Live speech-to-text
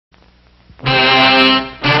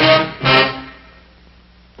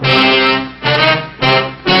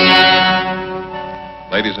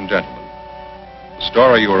ladies and gentlemen. The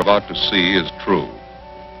story you are about to see is true.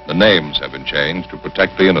 The names have been changed to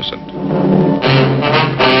protect the innocent.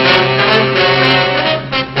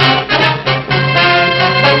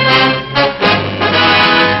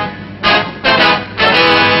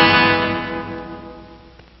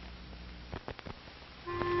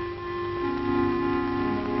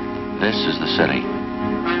 This is the city.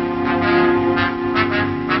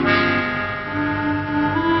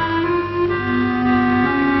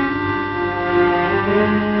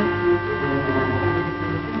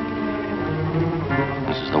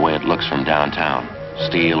 This is the way it looks from downtown.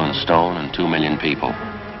 Steel and stone and 2 million people.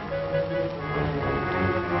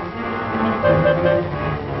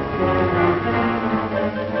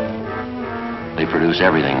 They produce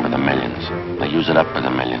everything for the millions. They use it up for the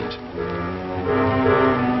millions.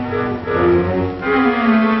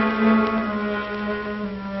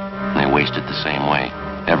 They waste it the same way.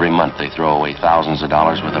 Every month they throw away thousands of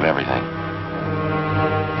dollars worth of everything.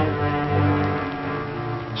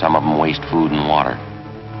 Some of them waste food and water.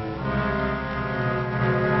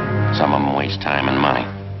 Some of them waste time and money.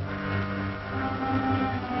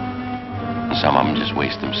 And some of them just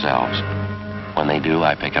waste themselves. When they do,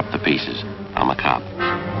 I pick up the pieces. I'm a cop.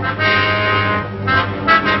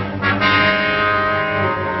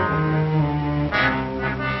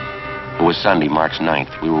 It was Sunday, March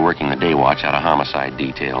 9th. We were working the day watch out of homicide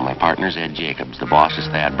detail. My partner's Ed Jacobs. The boss is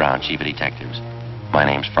Thad Brown, chief of detectives. My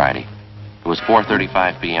name's Friday. It was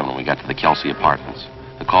 4:35 p.m. when we got to the Kelsey apartments.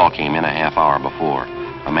 The call came in a half hour before.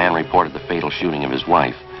 A man reported the fatal shooting of his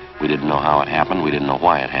wife. We didn't know how it happened. We didn't know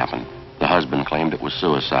why it happened. The husband claimed it was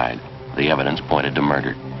suicide. The evidence pointed to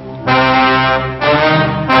murder.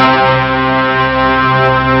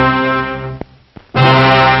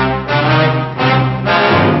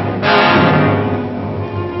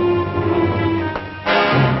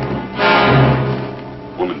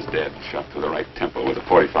 Woman's dead, shot through the right temple with a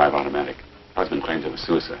 .45 automatic. Husband claims it was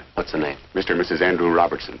suicide. What's the name? Mr. and Mrs. Andrew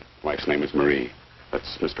Robertson. Wife's name is Marie.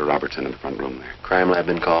 That's Mr. Robertson in the front room there. Crime lab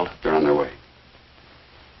been called? They're on their way.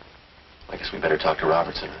 I guess we better talk to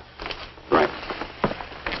Robertson. Right.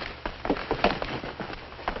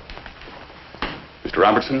 Mr.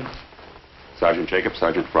 Robertson, Sergeant Jacob,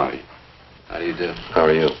 Sergeant Friday. How do you do? How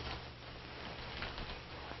are you?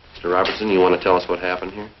 Mr. Robertson, you want to tell us what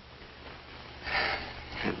happened here?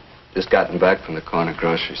 Just gotten back from the corner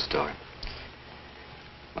grocery store.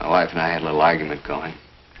 My wife and I had a little argument going.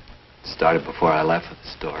 It started before I left for the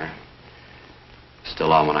store.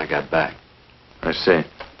 Still on when I got back. I see.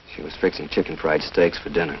 She was fixing chicken fried steaks for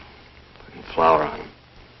dinner, putting flour on them.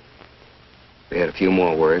 We had a few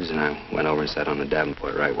more words, and I went over and sat on the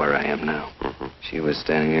davenport right where I am now. She was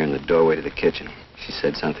standing here in the doorway to the kitchen. She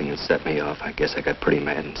said something that set me off. I guess I got pretty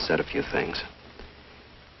mad and said a few things.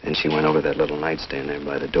 Then she went over that little nightstand there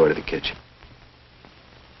by the door to the kitchen.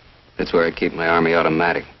 That's where I keep my Army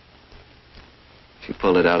automatic. She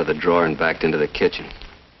pulled it out of the drawer and backed into the kitchen.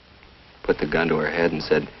 Put the gun to her head and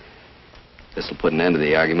said, "This'll put an end to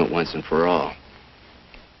the argument once and for all."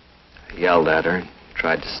 I yelled at her and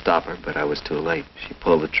tried to stop her, but I was too late. She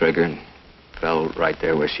pulled the trigger and fell right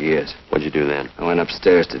there where she is. What'd you do then? I went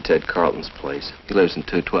upstairs to Ted Carlton's place. He lives in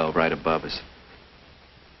 212 right above us.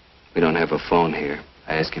 We don't have a phone here.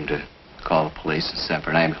 I asked him to call the police and send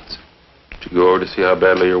for an ambulance. Did you go over to see how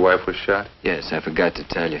badly your wife was shot? Yes, I forgot to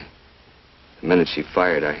tell you. The minute she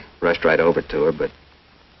fired, I rushed right over to her, but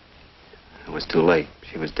it was too late.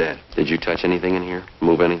 She was dead. Did you touch anything in here?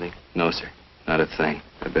 Move anything? No, sir. Not a thing.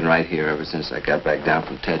 I've been right here ever since I got back down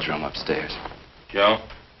from Ted's room upstairs. Joe?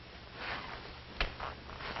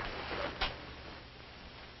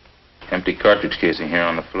 Empty cartridge casing here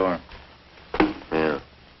on the floor. Yeah.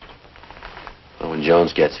 Well, when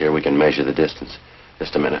Jones gets here, we can measure the distance.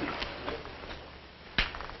 Just a minute.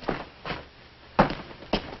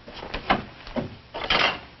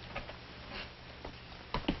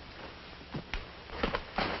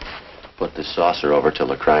 Put this saucer over till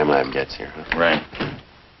the crime lab gets here. Huh? Right.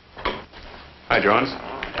 Hi, Jones.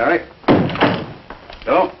 Harry?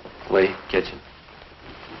 Joe? Lee, kitchen.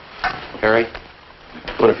 Harry,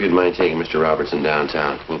 I wonder if you'd mind taking Mr. Robertson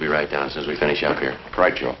downtown. We'll be right down as soon as we finish up here.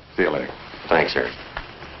 Right, Joe. See you later. Thanks, Harry.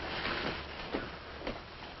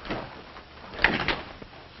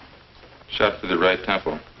 Shot through the right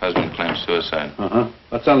temple. Husband claims suicide.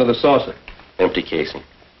 What's under the saucer? Empty casing.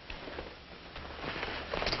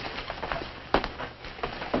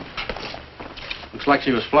 Looks like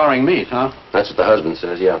she was flouring meat, huh? That's what the husband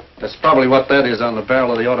says, yeah. That's probably what that is on the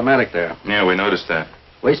barrel of the automatic there. Yeah, we noticed that.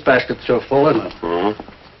 Wastebasket's so full, isn't it? Mm-hmm.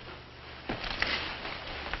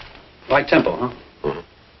 Right tempo, huh? Mm-hmm.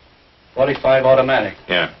 45 automatic.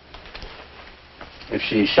 Yeah. If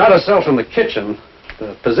she shot herself in the kitchen,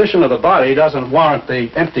 the position of the body doesn't warrant the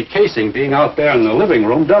empty casing being out there in the living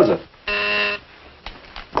room, does it?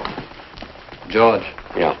 George.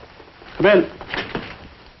 Yeah. Come in.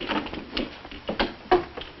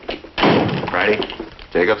 Friday?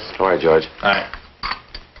 Jacobs? All right, George. Hi.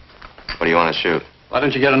 What do you want to shoot? Why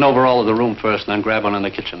don't you get an overall of the room first and then grab one in the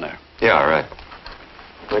kitchen there? Yeah, all right.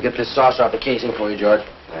 I'll get this saucer off the casing for you, George.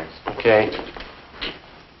 Thanks. Okay.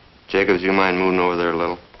 Jacobs, you mind moving over there a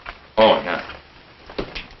little? Oh, yeah.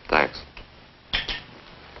 Thanks.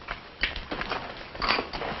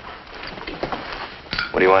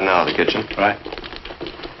 What do you want now, the kitchen? Right.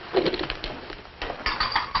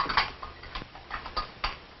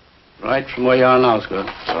 Right from where you are now is good.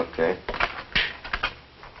 Okay.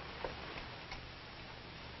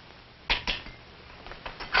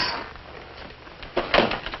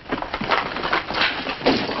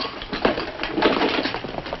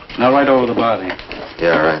 Now right over the body.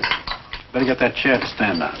 Yeah, all right. Better get that chair to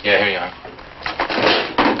stand on. Yeah, here you are.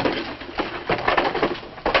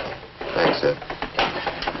 Thanks, Ed.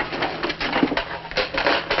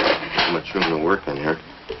 Too much room to work in here.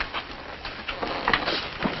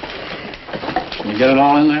 Can you get it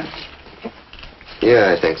all in there?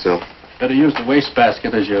 Yeah, I think so. Better use the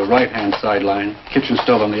wastebasket as your right-hand sideline. Kitchen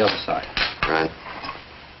stove on the other side. Right.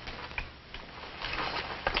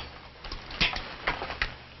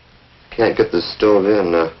 Can't get the stove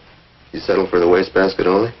in. You settle for the wastebasket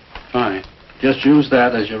only? Fine. Just use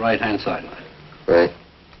that as your right-hand sideline. Right.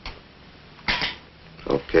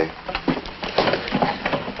 Okay.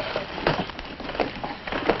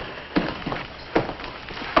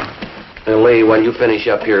 Now, Lee, when you finish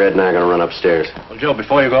up here, Ed and I are going to run upstairs. Well, Joe,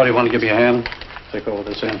 before you go, do you want to give me a hand? Take all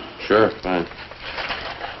this in. Sure, fine.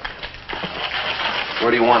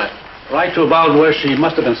 Where do you want it? Right to about where she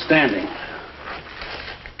must have been standing.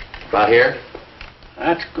 About here?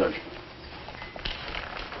 That's good.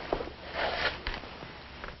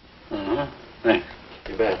 Uh-huh. Thanks.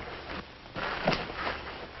 You bet.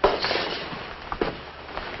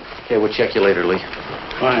 Okay, we'll check you later, Lee.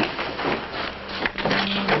 Fine.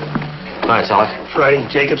 All right, Solid. Friday.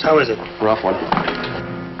 Jacobs, how is it? Rough one.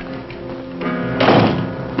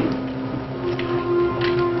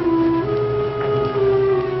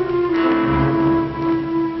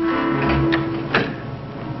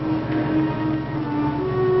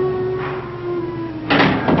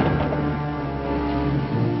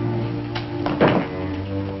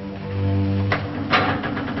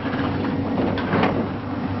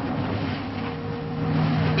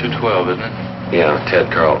 .212, isn't it? Yeah,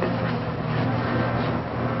 Ted Carlton.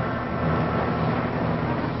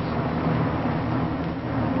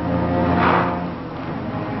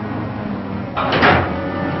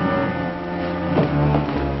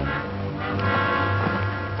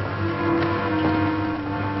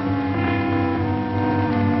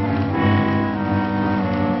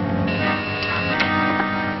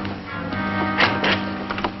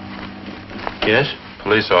 Yes?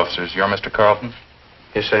 Police officers. You're Mr. Carlton?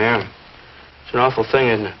 Yes, I am. It's an awful thing,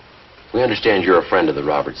 isn't it? We understand you're a friend of the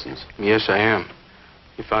Robertsons. Yes, I am.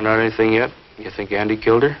 You found out anything yet? You think Andy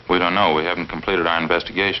killed her? We don't know. We haven't completed our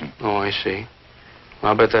investigation. Oh, I see.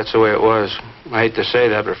 Well, I'll bet that's the way it was. I hate to say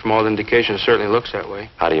that, but from all indications, it certainly looks that way.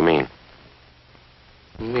 How do you mean?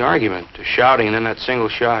 The argument, the shouting, and then that single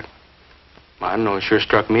shot. I don't know. It sure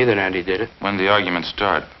struck me that Andy did it. When did the argument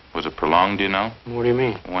start? Was it prolonged, do you know? What do you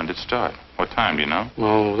mean? When did it start? What time, do you know?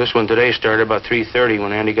 Well, this one today started about 3:30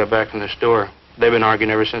 when Andy got back from the store. They've been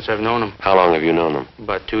arguing ever since I've known them. How long have you known them?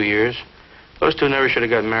 About 2 years. Those two never should have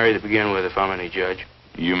gotten married to begin with, if I'm any judge.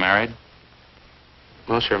 You married?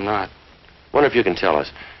 No, sir, I'm not. Wonder if you can tell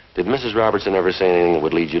us. Did Mrs. Robertson ever say anything that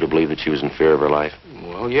would lead you to believe that she was in fear of her life?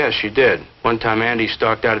 Well, yes, she did. One time Andy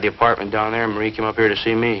stalked out of the apartment down there, and Marie came up here to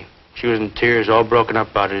see me. She was in tears, all broken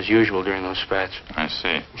up about it as usual during those spats. I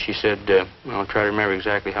see. She said, I'll try to remember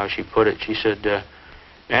exactly how she put it. She said,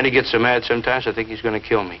 Andy gets so mad sometimes I think he's going to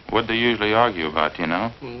kill me. What'd they usually argue about, do you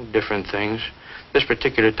know? Different things. This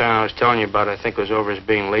particular time I was telling you about, I think, was over his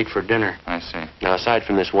being late for dinner. I see. Now, aside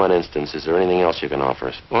from this one instance, is there anything else you can offer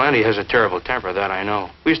us? Well, Andy has a terrible temper, that I know.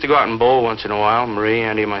 We used to go out and bowl once in a while, Marie,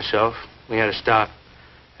 Andy, and myself. We had to stop.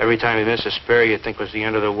 Every time he missed a spare, you'd think it was the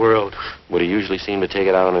end of the world. Would he usually seem to take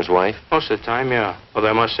it out on his wife? Most of the time, yeah. Although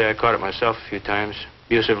I must say I caught it myself a few times.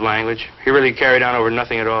 Abusive language. He really carried on over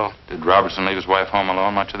nothing at all. Did Robertson leave his wife home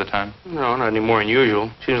alone much of the time? No, not any more than usual.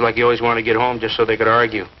 Seems like he always wanted to get home just so they could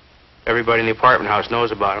argue. Everybody in the apartment house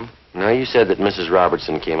knows about him. Now, you said that Mrs.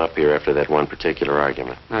 Robertson came up here after that one particular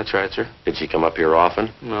argument. That's right, sir. Did she come up here often?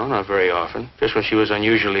 No, not very often. Just when she was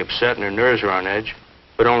unusually upset and her nerves were on edge.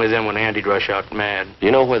 But only then would Andy'd rush out mad. Do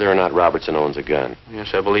you know whether or not Robertson owns a gun?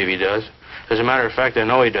 Yes, I believe he does. As a matter of fact, I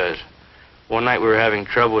know he does. One night we were having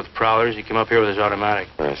trouble with prowlers. He came up here with his automatic.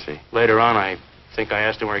 I see. Later on, I think I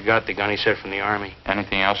asked him where he got the gun. He said from the Army.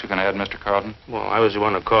 Anything else you can add, Mr. Carlton? Well, I was the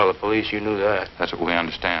one to call the police. You knew that. That's what we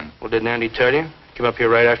understand. Well, didn't Andy tell you? He came up here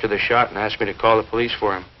right after the shot and asked me to call the police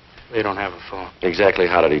for him. They don't have a phone. Exactly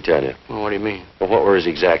how did he tell you? Well, what do you mean? Well, what were his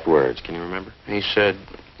exact words? Can you remember? He said,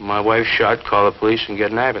 my wife's shot, call the police and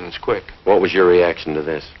get an ambulance quick. What was your reaction to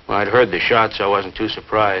this? Well, I'd heard the shot, so I wasn't too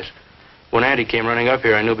surprised. When Andy came running up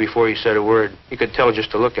here, I knew before he said a word. You could tell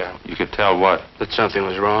just to look at him. You could tell what? That something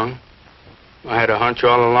was wrong. I had a hunch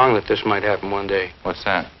all along that this might happen one day. What's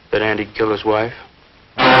that? That Andy'd kill his wife.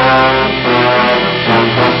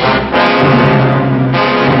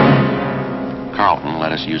 Carlton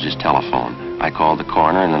let us use his telephone. I called the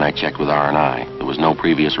coroner, and then I checked with R&I. There was no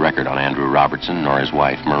previous record on Andrew Robertson nor his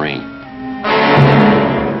wife, Marie.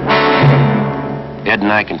 Ed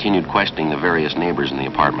and I continued questioning the various neighbors in the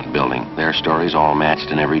apartment building. Their stories all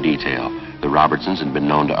matched in every detail. The Robertsons had been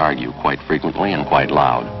known to argue quite frequently and quite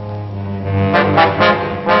loud.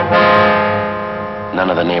 None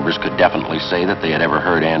of the neighbors could definitely say that they had ever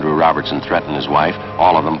heard Andrew Robertson threaten his wife.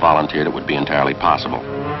 All of them volunteered it would be entirely possible.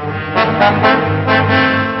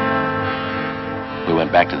 We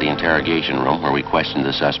went back to the interrogation room where we questioned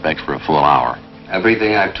the suspects for a full hour.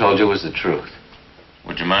 Everything I've told you was the truth.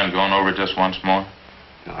 Would you mind going over it just once more?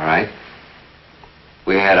 All right.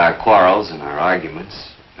 We had our quarrels and our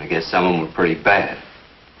arguments. I guess some of them were pretty bad.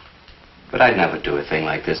 But I'd never do a thing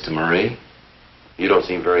like this to Marie. You don't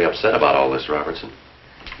seem very upset about all this, Robertson.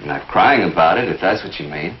 I'm not crying about it, if that's what you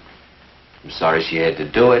mean. I'm sorry she had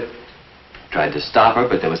to do it. Tried to stop her,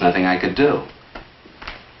 but there was nothing I could do.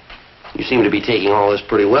 You seem to be taking all this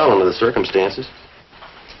pretty well under the circumstances.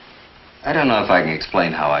 I don't know if I can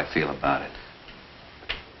explain how I feel about it.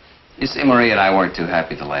 You see, Marie and I weren't too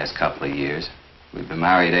happy the last couple of years. We've been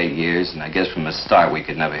married 8 years, and I guess from the start we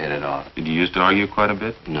could never hit it off. Did you used to argue quite a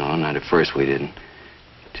bit? No, not at first we didn't.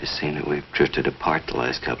 Just seemed that we've drifted apart the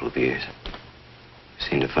last couple of years. We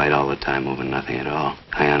seemed to fight all the time over nothing at all.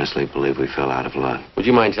 I honestly believe we fell out of love. Would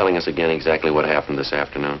you mind telling us again exactly what happened this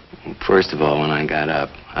afternoon? First of all, when I got up,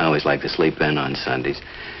 I always like to sleep in on Sundays.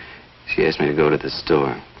 She asked me to go to the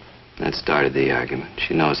store. That started the argument.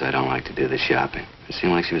 She knows I don't like to do the shopping. It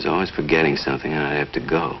seemed like she was always forgetting something and I'd have to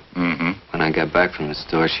go. Mm-hmm. When I got back from the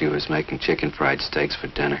store, she was making chicken fried steaks for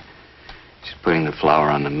dinner. She's putting the flour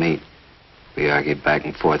on the meat. We argued back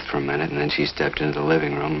and forth for a minute, and then she stepped into the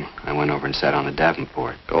living room. I went over and sat on the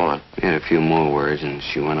Davenport. Go on. We had a few more words, and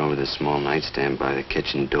she went over to the small nightstand by the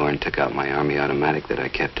kitchen door and took out my Army automatic that I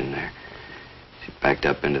kept in there. She backed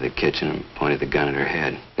up into the kitchen and pointed the gun at her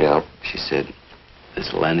head. Yeah? She said,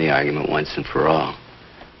 "This'll end the argument once and for all."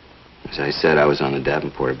 As I said, I was on the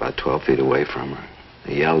Davenport about 12 feet away from her.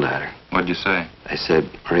 I yelled at her. What'd you say? I said,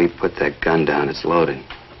 "Marie, put that gun down. It's loaded."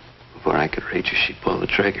 Before I could reach her, she pulled the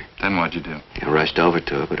trigger. Then what'd you do? I rushed over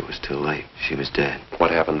to her, but it was too late. She was dead. What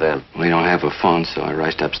happened then? We don't have a phone, so I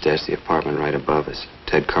rushed upstairs to the apartment right above us,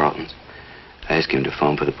 Ted Carlton's. I asked him to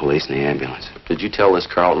phone for the police and the ambulance. Did you tell this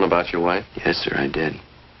Carlton about your wife? Yes, sir, I did.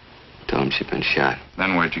 Told him she'd been shot.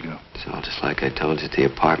 Then where'd you go? So just like I told you, at the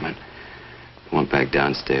apartment. Went back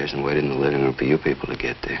downstairs and waited in the living room for you people to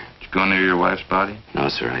get there. Did you go near your wife's body? No,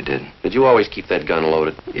 sir, I didn't. Did you always keep that gun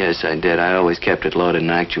loaded? Yes, I did. I always kept it loaded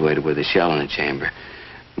and actuated with a shell in the chamber.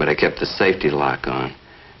 But I kept the safety lock on.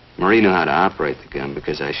 Marie knew how to operate the gun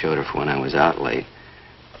because I showed her for when I was out late.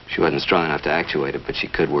 She wasn't strong enough to actuate it, but she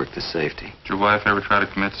could work the safety. Did your wife ever try to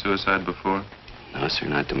commit suicide before? No, sir,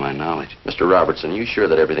 not to my knowledge. Mr. Robertson, you sure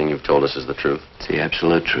that everything you've told us is the truth? It's the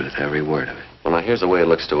absolute truth, every word of it. Well, now, here's the way it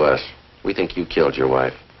looks to us. We think you killed your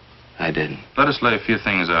wife. I didn't. Let us lay a few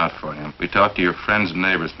things out for you. We talked to your friends and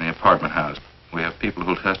neighbors in the apartment house. We have people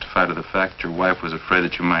who'll testify to the fact that your wife was afraid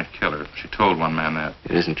that you might kill her. She told one man that.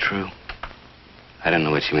 It isn't true. I don't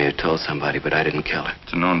know what she may have told somebody, but I didn't kill her.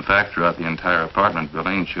 It's a known fact throughout the entire apartment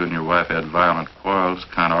building that you and your wife had violent quarrels.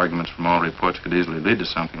 Kind of arguments from all reports could easily lead to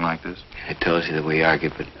something like this. I told you that we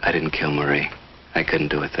argued, but I didn't kill Marie. I couldn't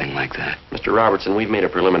do a thing like that. Mr. Robertson, we've made a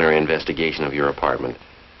preliminary investigation of your apartment.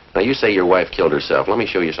 Now, you say your wife killed herself. Let me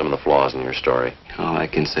show you some of the flaws in your story. All I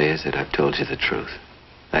can say is that I've told you the truth.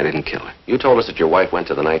 I didn't kill her. You told us that your wife went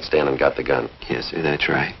to the nightstand and got the gun. Yes, sir, that's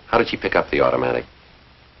right. How did she pick up the automatic?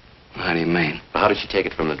 How do you mean? How did she take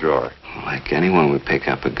it from the drawer? Like anyone would pick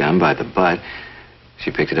up a gun by the butt.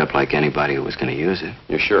 She picked it up like anybody who was going to use it.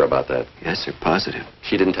 You're sure about that? Yes, sir, positive.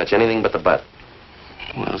 She didn't touch anything but the butt.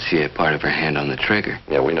 Well, she had part of her hand on the trigger.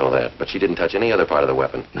 Yeah, we know that. But she didn't touch any other part of the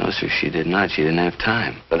weapon. No, sir, she did not. She didn't have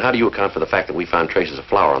time. Then how do you account for the fact that we found traces of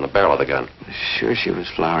flour on the barrel of the gun? Sure, she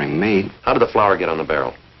was flouring meat. How did the flour get on the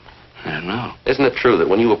barrel? I don't know. Isn't it true that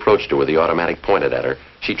when you approached her with the automatic pointed at her,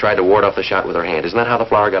 she tried to ward off the shot with her hand? Isn't that how the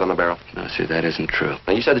flour got on the barrel? No, sir, that isn't true.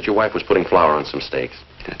 Now, you said that your wife was putting flour on some steaks.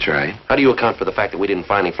 That's right. How do you account for the fact that we didn't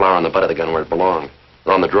find any flour on the butt of the gun where it belonged?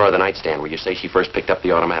 Or on the drawer of the nightstand where you say she first picked up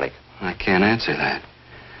the automatic? I can't answer that.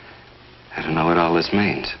 I don't know what all this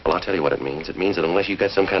means. Well, I'll tell you what it means. It means that unless you've got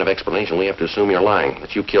some kind of explanation, we have to assume you're lying,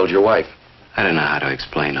 that you killed your wife. I don't know how to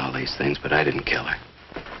explain all these things, but I didn't kill her.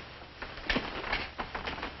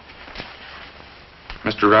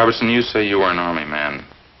 Mr. Robertson, you say you were an Army man.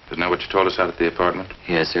 Isn't that what you told us out at the apartment?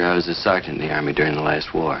 Yes, sir. I was a sergeant in the Army during the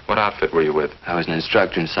last war. What outfit were you with? I was an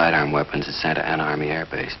instructor in sidearm weapons at Santa Ana Army Air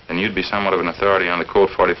Base. Then you'd be somewhat of an authority on the Colt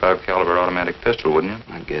 .45 caliber automatic pistol, wouldn't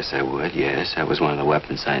you? I guess I would, yes. That was one of the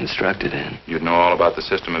weapons I instructed in. You'd know all about the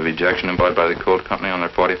system of ejection employed by the Colt Company on their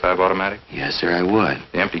 .45 automatic? Yes, sir, I would.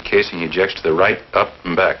 The empty casing ejects to the right, up,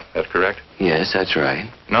 and back. That correct? Yes, that's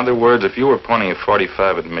right. In other words, if you were pointing a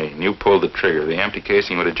 .45 at me and you pulled the trigger, the empty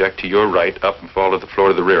casing would eject to your right, up, and fall to the floor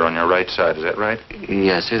to the rear on your right side. Is that right?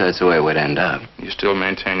 Yes, sir, that's the way it would end up. You still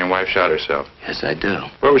maintain your wife shot herself? Yes, I do.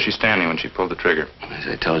 Where was she standing when she pulled the trigger? As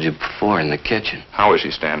I told you before, in the kitchen. How was she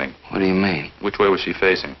standing? What do you mean? Which way was she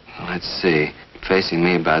facing? Let's see. Facing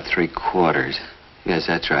me about 3/4. Yes,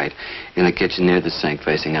 that's right. In the kitchen near the sink,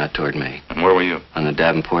 facing out toward me. And where were you? On the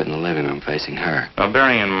davenport in the living room, facing her. Now,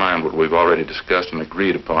 bearing in mind what we've already discussed and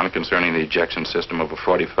agreed upon concerning the ejection system of a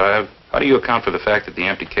 .45, how do you account for the fact that the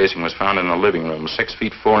empty casing was found in the living room, 6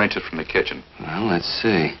 feet 4 inches from the kitchen? Well, let's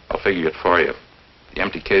see. I'll figure it for you. The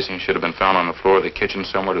empty casing should have been found on the floor of the kitchen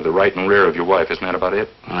somewhere to the right and rear of your wife. Isn't that about it?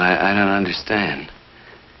 Well, I don't understand.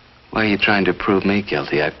 Why are you trying to prove me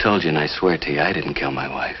guilty? I've told you, and I swear to you, I didn't kill my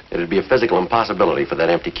wife. It'd be a physical impossibility for that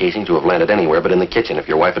empty casing to have landed anywhere but in the kitchen if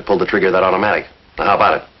your wife had pulled the trigger of that automatic. Now, how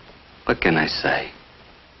about it? What can I say?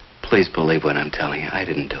 Please believe what I'm telling you. I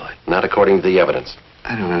didn't do it. Not according to the evidence.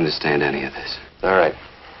 I don't understand any of this. All right.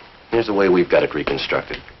 Here's the way we've got it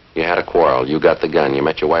reconstructed. You had a quarrel. You got the gun. You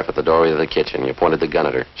met your wife at the doorway of the kitchen. You pointed the gun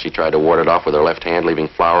at her. She tried to ward it off with her left hand, leaving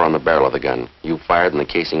flour on the barrel of the gun. You fired, and the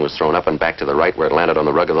casing was thrown up and back to the right, where it landed on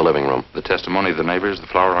the rug of the living room. The testimony of the neighbors, the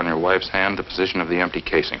flour on your wife's hand, the position of the empty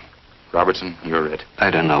casing. Robertson, you're it.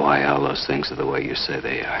 I don't know why all those things are the way you say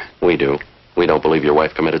they are. We do. We don't believe your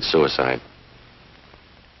wife committed suicide.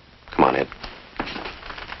 Come on, Ed.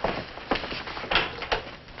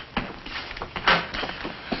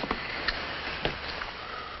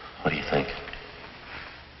 What do you think?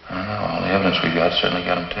 I don't know. All the evidence we got certainly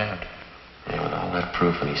got him tapped. Yeah, with all that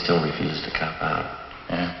proof, and he still refuses to cop out.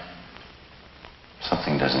 Yeah.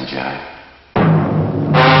 Something doesn't jive.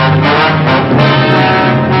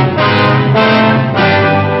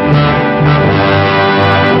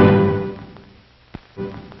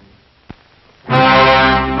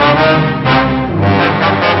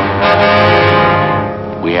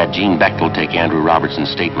 We had Gene Bechtel take Andrew Robertson's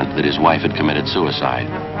statement that his wife had committed suicide,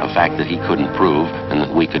 a fact that he couldn't prove and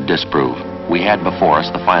that we could disprove. We had before us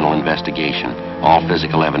the final investigation. All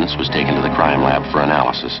physical evidence was taken to the crime lab for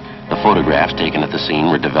analysis. The photographs taken at the scene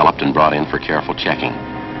were developed and brought in for careful checking.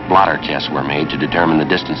 Blotter tests were made to determine the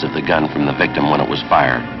distance of the gun from the victim when it was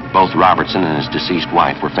fired. Both Robertson and his deceased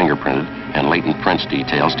wife were fingerprinted, and latent prints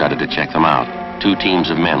details started to check them out. 2 teams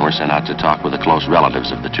of men were sent out to talk with the close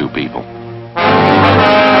relatives of the 2 people.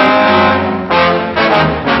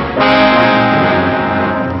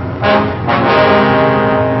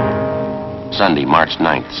 Sunday, March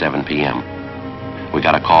 9th, 7 p.m. We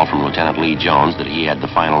got a call from Lieutenant Lee Jones that he had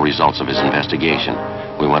the final results of his investigation.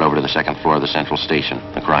 We went over to the 2nd floor of the central station,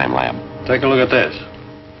 the crime lab. Take a look at this.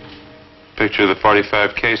 Picture of the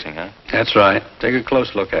 .45 casing, huh? That's right. Take a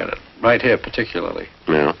close look at it. Right here, particularly.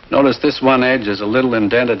 Yeah. Notice this one edge is a little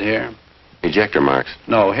indented here. Ejector marks.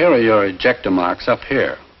 No, here are your ejector marks up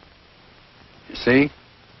here. You see?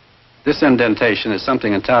 This indentation is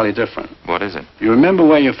something entirely different. What is it? You remember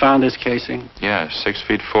where you found this casing? Yeah, 6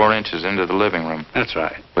 feet 4 inches into the living room. That's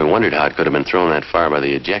right. We wondered how it could have been thrown that far by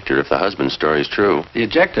the ejector if the husband's story is true. The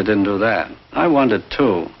ejector didn't do that. I wondered,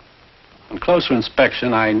 too. On closer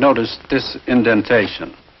inspection, I noticed this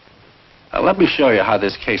indentation. Now, let me show you how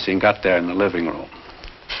this casing got there in the living room.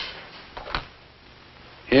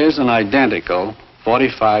 Here's an identical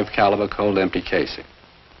 .45 caliber cold empty casing.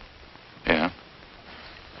 Yeah?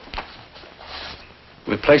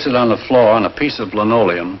 We place it on the floor on a piece of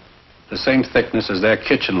linoleum, the same thickness as their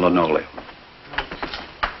kitchen linoleum.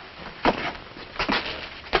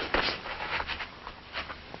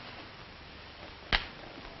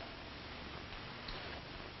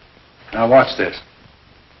 Now watch this.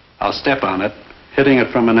 I'll step on it, hitting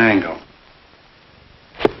it from an angle.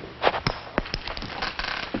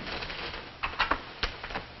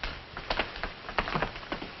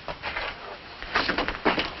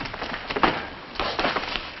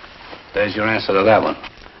 There's your answer to that one.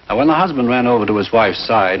 Now, when the husband ran over to his wife's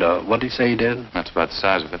side, what did he say he did? That's about the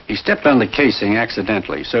size of it. He stepped on the casing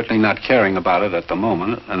accidentally, certainly not caring about it at the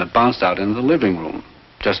moment, and it bounced out into the living room,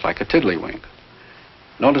 just like a tiddlywink.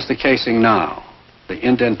 Notice the casing now, the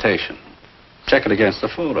indentation. Check it against the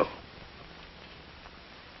photo.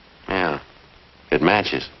 Yeah, it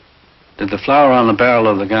matches. Did the flower on the barrel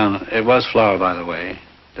of the gun, it was flour, by the way,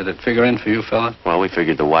 did it figure in for you, fella? Well, we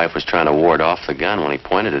figured the wife was trying to ward off the gun when he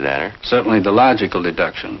pointed it at her. Certainly the logical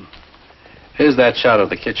deduction. Here's that shot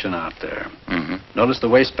of the kitchen out there. Mm-hmm. Notice the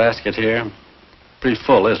wastebasket here? Pretty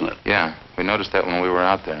full, isn't it? Yeah, we noticed that when we were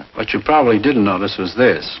out there. What you probably didn't notice was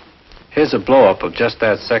this. Here's a blow-up of just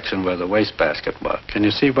that section where the wastebasket was. Can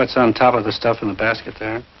you see what's on top of the stuff in the basket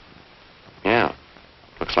there? Yeah,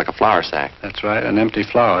 looks like a flour sack. That's right, an empty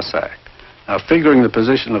flour sack. Now, figuring the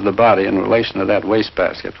position of the body in relation to that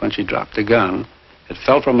wastebasket, when she dropped the gun, it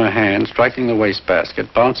fell from her hand, striking the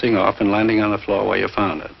wastebasket, bouncing off and landing on the floor where you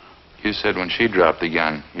found it. You said when she dropped the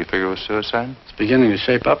gun, you figure it was suicide? It's beginning to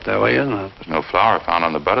shape up that way, isn't it? There's no flour found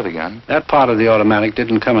on the butt of the gun. That part of the automatic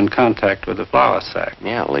didn't come in contact with the flour sack.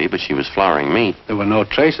 Yeah, Lee, but she was flouring meat. There were no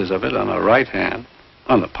traces of it on her right hand,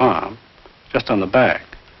 on the palm, just on the back.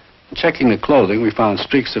 In checking the clothing, we found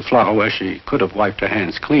streaks of flour where she could have wiped her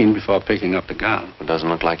hands clean before picking up the gun. It doesn't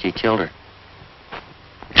look like he killed her.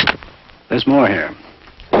 There's more here.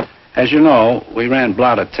 As you know, we ran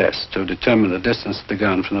blotter tests to determine the distance of the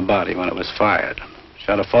gun from the body when it was fired.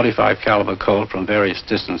 Shot a .45 caliber Colt from various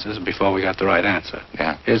distances before we got the right answer.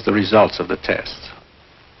 Yeah. Here's the results of the tests.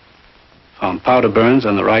 Found powder burns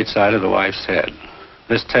on the right side of the wife's head.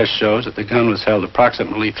 This test shows that the gun was held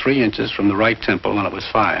approximately 3 inches from the right temple when it was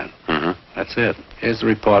fired. Mm-hmm. That's it. Here's the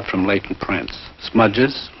report from latent prints.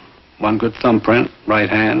 Smudges, one good thumbprint, right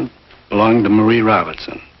hand, belonged to Marie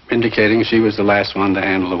Robertson, indicating she was the last one to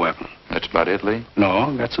handle the weapon. That's about it, Lee?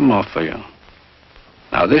 No, got some more for you.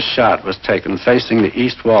 Now, this shot was taken facing the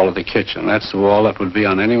east wall of the kitchen. That's the wall that would be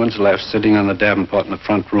on anyone's left sitting on the Davenport in the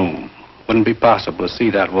front room. Wouldn't be possible to see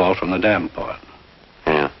that wall from the Davenport.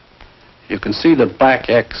 Yeah. You can see the black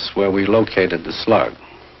X where we located the slug.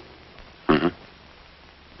 Mm-hmm.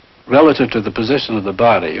 Relative to the position of the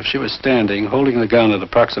body, if she was standing, holding the gun at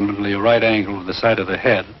approximately a right angle with the side of the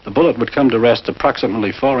head, the bullet would come to rest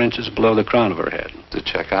approximately 4 inches below the crown of her head. To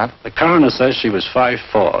check out? The coroner says she was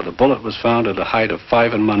 5'4". The bullet was found at a height of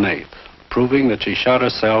 5 1/8", proving that she shot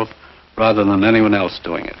herself rather than anyone else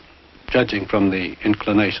doing it, judging from the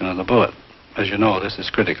inclination of the bullet. As you know, this is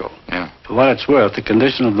critical. Yeah. For what it's worth, the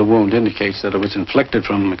condition of the wound indicates that it was inflicted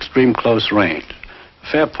from extreme close range.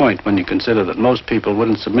 A fair point when you consider that most people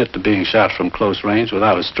wouldn't submit to being shot from close range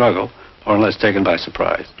without a struggle or unless taken by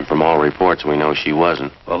surprise. And from all reports, we know she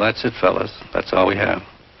wasn't. Well, that's it, fellas. That's all we have.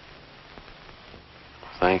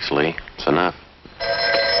 Thanks, Lee. It's enough.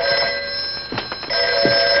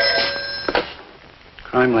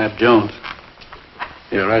 Crime Lab Jones.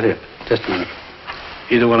 Here, right here. Just a minute.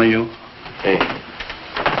 Either one of you? Hey.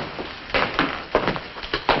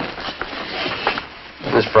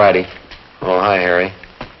 Miss Friday. Oh, hi, Harry.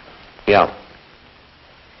 Yeah.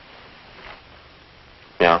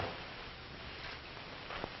 Yeah.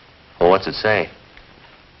 Well, what's it say?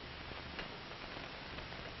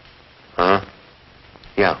 Huh?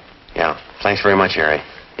 Yeah, yeah. Thanks very much, Harry.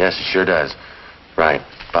 Yes, it sure does. Right.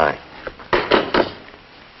 Bye.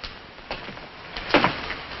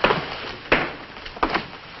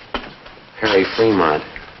 Harry Fremont.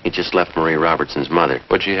 He just left Marie Robertson's mother.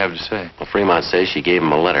 What'd you have to say? Well, Fremont says she gave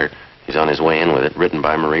him a letter. He's on his way in with it, written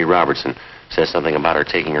by Marie Robertson. Says something about her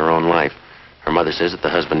taking her own life. Her mother says that the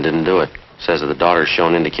husband didn't do it. Says that the daughter's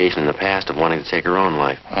shown indication in the past of wanting to take her own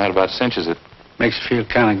life. That about cinches it. Makes you feel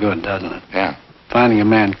kind of good, doesn't it? Yeah. Finding a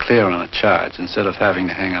man clear on a charge instead of having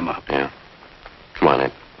to hang him up. Yeah. Come on,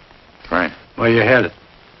 Ed. Right. Where you headed?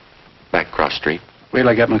 Back across street. Wait till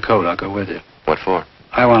I get my coat. I'll go with you. What for?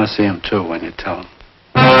 I want to see him, too, when you tell him.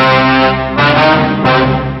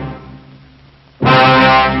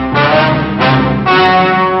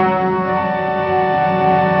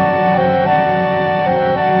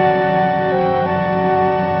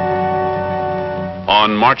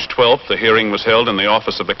 On March 12th, the hearing was held in the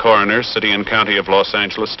office of the coroner, City and County of Los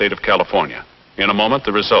Angeles, State of California. In a moment,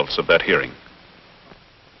 the results of that hearing.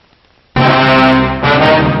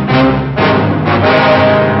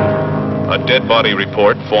 A dead body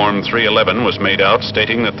report, Form 311, was made out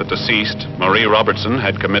stating that the deceased, Marie Robertson,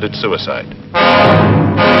 had committed suicide.